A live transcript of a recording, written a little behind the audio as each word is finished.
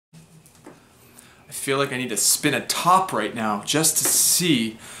I feel like I need to spin a top right now just to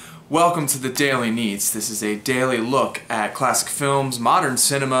see. Welcome to the Daily Neitz. This is a daily look at classic films, modern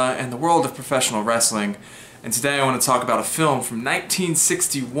cinema, and the world of professional wrestling. And today I want to talk about a film from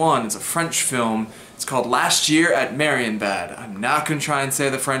 1961. It's a French film. It's called Last Year at Marienbad. I'm not going to try and say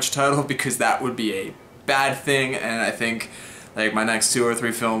the French title because that would be a bad thing, and I think like my next 2 or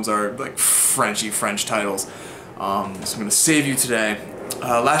 3 films are like Frenchy French titles. So I'm going to save you today.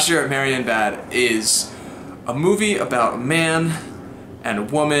 Last Year at Marienbad is a movie about a man and a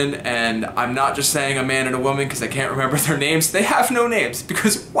woman, and I'm not just saying a man and a woman because I can't remember their names. They have no names,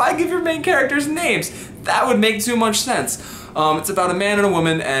 because why give your main characters names? That would make too much sense. It's about a man and a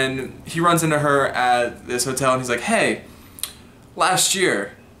woman, and he runs into her at this hotel, and he's like, "Hey, last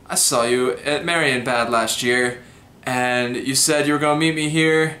year, I saw you at Marienbad last year, and you said you were going to meet me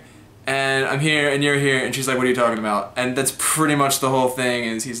here, and I'm here, and you're here." And she's like, "What are you talking about?" And that's pretty much the whole thing,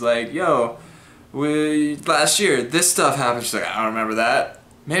 is he's like, "Yo, last year, this stuff happened." She's like, "I don't remember that."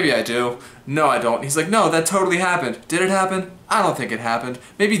 "Maybe I do." "No, I don't." He's like, "No, that totally happened." "Did it happen?" "I don't think it happened."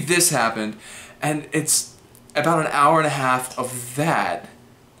 "Maybe this happened." And it's about an hour and a half of that,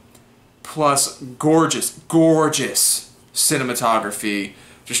 plus gorgeous, gorgeous cinematography,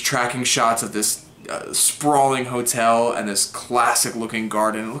 just tracking shots of this sprawling hotel and this classic looking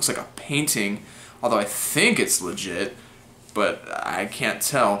garden. It looks like a painting, although I think it's legit, but I can't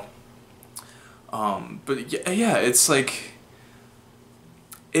tell. But yeah, it's like,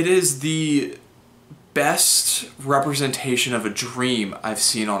 it is the best representation of a dream I've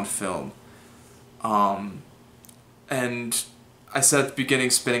seen on film. And I said at the beginning,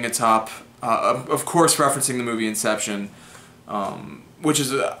 spinning a top, of course referencing the movie Inception, which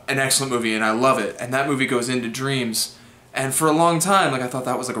is an excellent movie, and I love it. And that movie goes into dreams, and for a long time, like, I thought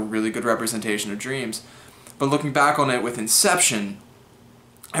that was like a really good representation of dreams. But looking back on it with Inception,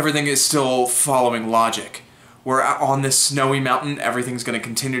 everything is still following logic. We're on this snowy mountain, everything's going to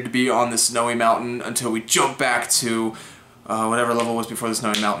continue to be on this snowy mountain until we jump back to whatever level was before the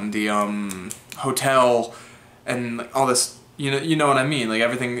snowy mountain, the hotel, and like, all this. You know what I mean? Like,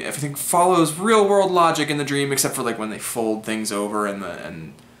 everything follows real world logic in the dream, except for like when they fold things over and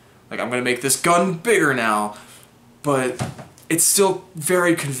like, I'm gonna make this gun bigger now, but it's still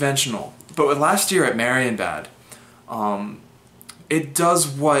very conventional. But with Last Year at Marienbad, it does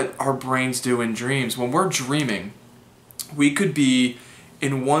what our brains do in dreams. When we're dreaming, we could be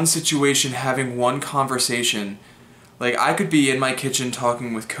in one situation having one conversation. Like, I could be in my kitchen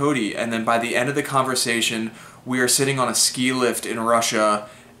talking with Cody, and then by the end of the conversation, we are sitting on a ski lift in Russia,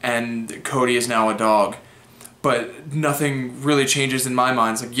 and Cody is now a dog. But nothing really changes in my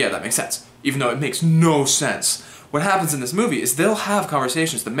mind. It's like, yeah, that makes sense, even though it makes no sense. What happens in this movie is they'll have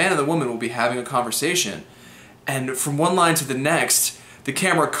conversations. The man and the woman will be having a conversation, and from one line to the next, the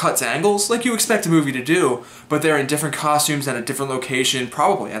camera cuts angles like you expect a movie to do, but they're in different costumes at a different location,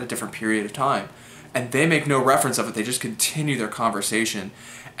 probably at a different period of time. And they make no reference of it, they just continue their conversation.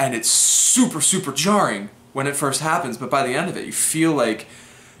 And it's super, super jarring when it first happens, but by the end of it, you feel like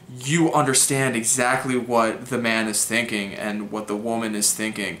you understand exactly what the man is thinking and what the woman is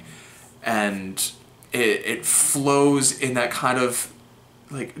thinking. And it flows in that kind of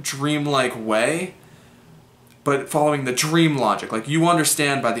like dreamlike way, but following the dream logic. Like, you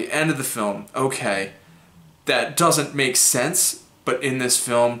understand by the end of the film, okay, that doesn't make sense, but in this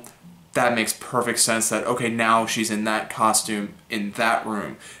film, that makes perfect sense. That, okay, now she's in that costume in that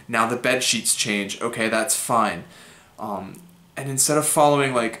room. Now the bed sheets change. Okay, that's fine. And instead of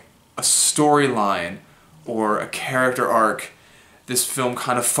following like a storyline or a character arc, this film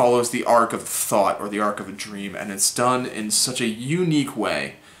kind of follows the arc of thought or the arc of a dream, and it's done in such a unique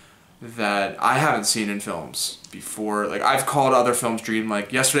way that I haven't seen in films before. Like, I've called other films dream.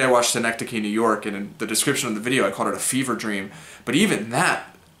 Like, yesterday I watched Synecdoche, New York, and in the description of the video I called it a fever dream. But even that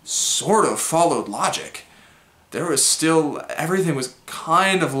sort of followed logic. There was still, everything was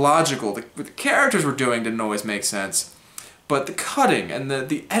kind of logical. What the characters were doing didn't always make sense, but the cutting and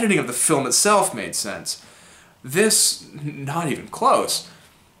the editing of the film itself made sense. This, not even close.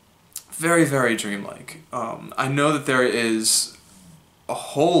 Very, very dreamlike. I know that there is a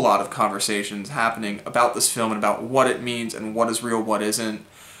whole lot of conversations happening about this film and about what it means and what is real, what isn't.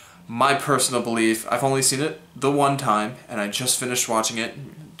 My personal belief, I've only seen it the one time, and I just finished watching it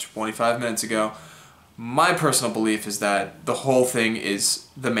 25 minutes ago. My personal belief is that the whole thing is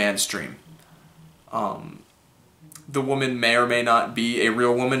the man's dream. The woman may or may not be a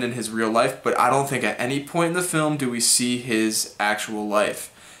real woman in his real life, but I don't think at any point in the film do we see his actual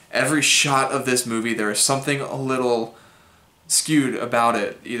life. Every shot of this movie, there is something a little skewed about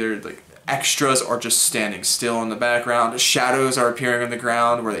it. Either like extras are just standing still in the background. Shadows are appearing on the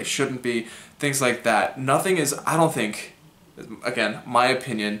ground where they shouldn't be. Things like that. Nothing is, I don't think, again, my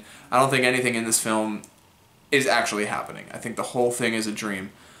opinion, I don't think anything in this film is actually happening. I think the whole thing is a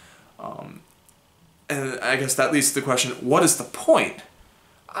dream. And I guess that leads to the question, what is the point?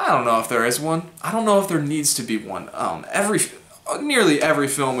 I don't know if there is one. I don't know if there needs to be one. Nearly every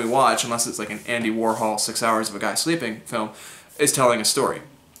film we watch, unless it's like an Andy Warhol 6 hours of a guy sleeping film, is telling a story.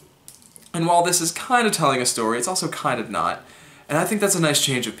 And while this is kind of telling a story, it's also kind of not. And I think that's a nice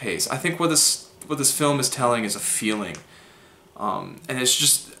change of pace. I think what this film is telling is a feeling. And it's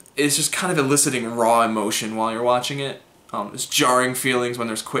just kind of eliciting raw emotion while you're watching it. There's jarring feelings when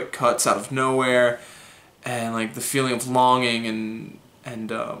there's quick cuts out of nowhere, and like the feeling of longing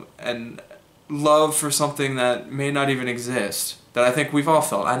and love for something that may not even exist, that I think we've all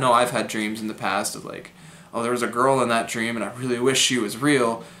felt. I know I've had dreams in the past of like, oh, there was a girl in that dream and I really wish she was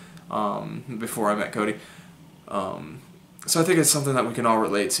real, before I met Cody. So I think it's something that we can all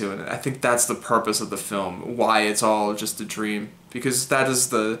relate to, and I think that's the purpose of the film, why it's all just a dream, because that's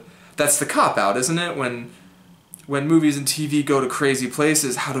the cop-out, isn't it? When movies and TV go to crazy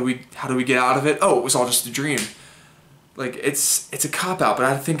places, how do we get out of it? Oh, it was all just a dream. Like, it's a cop-out, but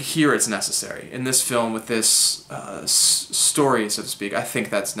I think here it's necessary. In this film, with this story, so to speak, I think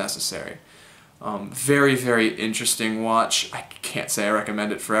that's necessary. Very, very interesting watch. I can't say I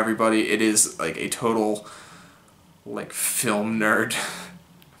recommend it for everybody. It is like a total, like, film nerd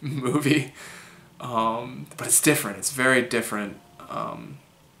movie. But it's different. It's very different. And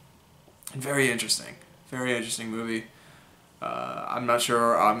very interesting. Very interesting movie. I'm not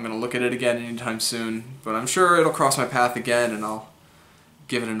sure I'm going to look at it again anytime soon, but I'm sure it'll cross my path again and I'll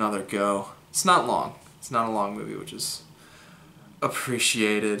give it another go. It's not long. It's not a long movie, which is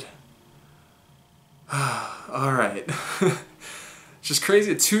appreciated. Alright. Just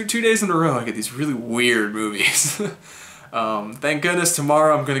crazy. Two days in a row I get these really weird movies. Thank goodness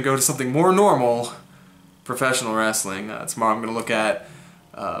tomorrow I'm going to go to something more normal, professional wrestling. Tomorrow I'm going to look at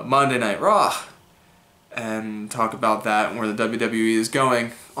Monday Night Raw and talk about that and where the WWE is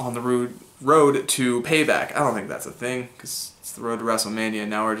going on the road to Payback. I don't think that's a thing, because it's the road to WrestleMania.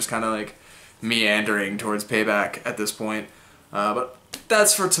 Now we're just kind of like meandering towards Payback at this point. But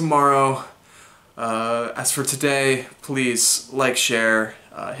that's for tomorrow. As for today, please like, share,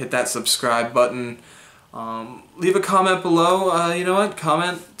 hit that subscribe button. Leave a comment below. You know what?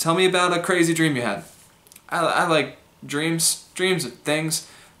 Comment. Tell me about a crazy dream you had. I like dreams of things.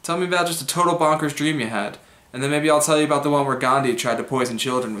 Tell me about just a total bonkers dream you had. And then maybe I'll tell you about the one where Gandhi tried to poison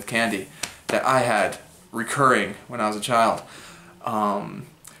children with candy that I had recurring when I was a child.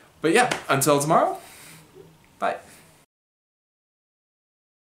 But yeah, until tomorrow.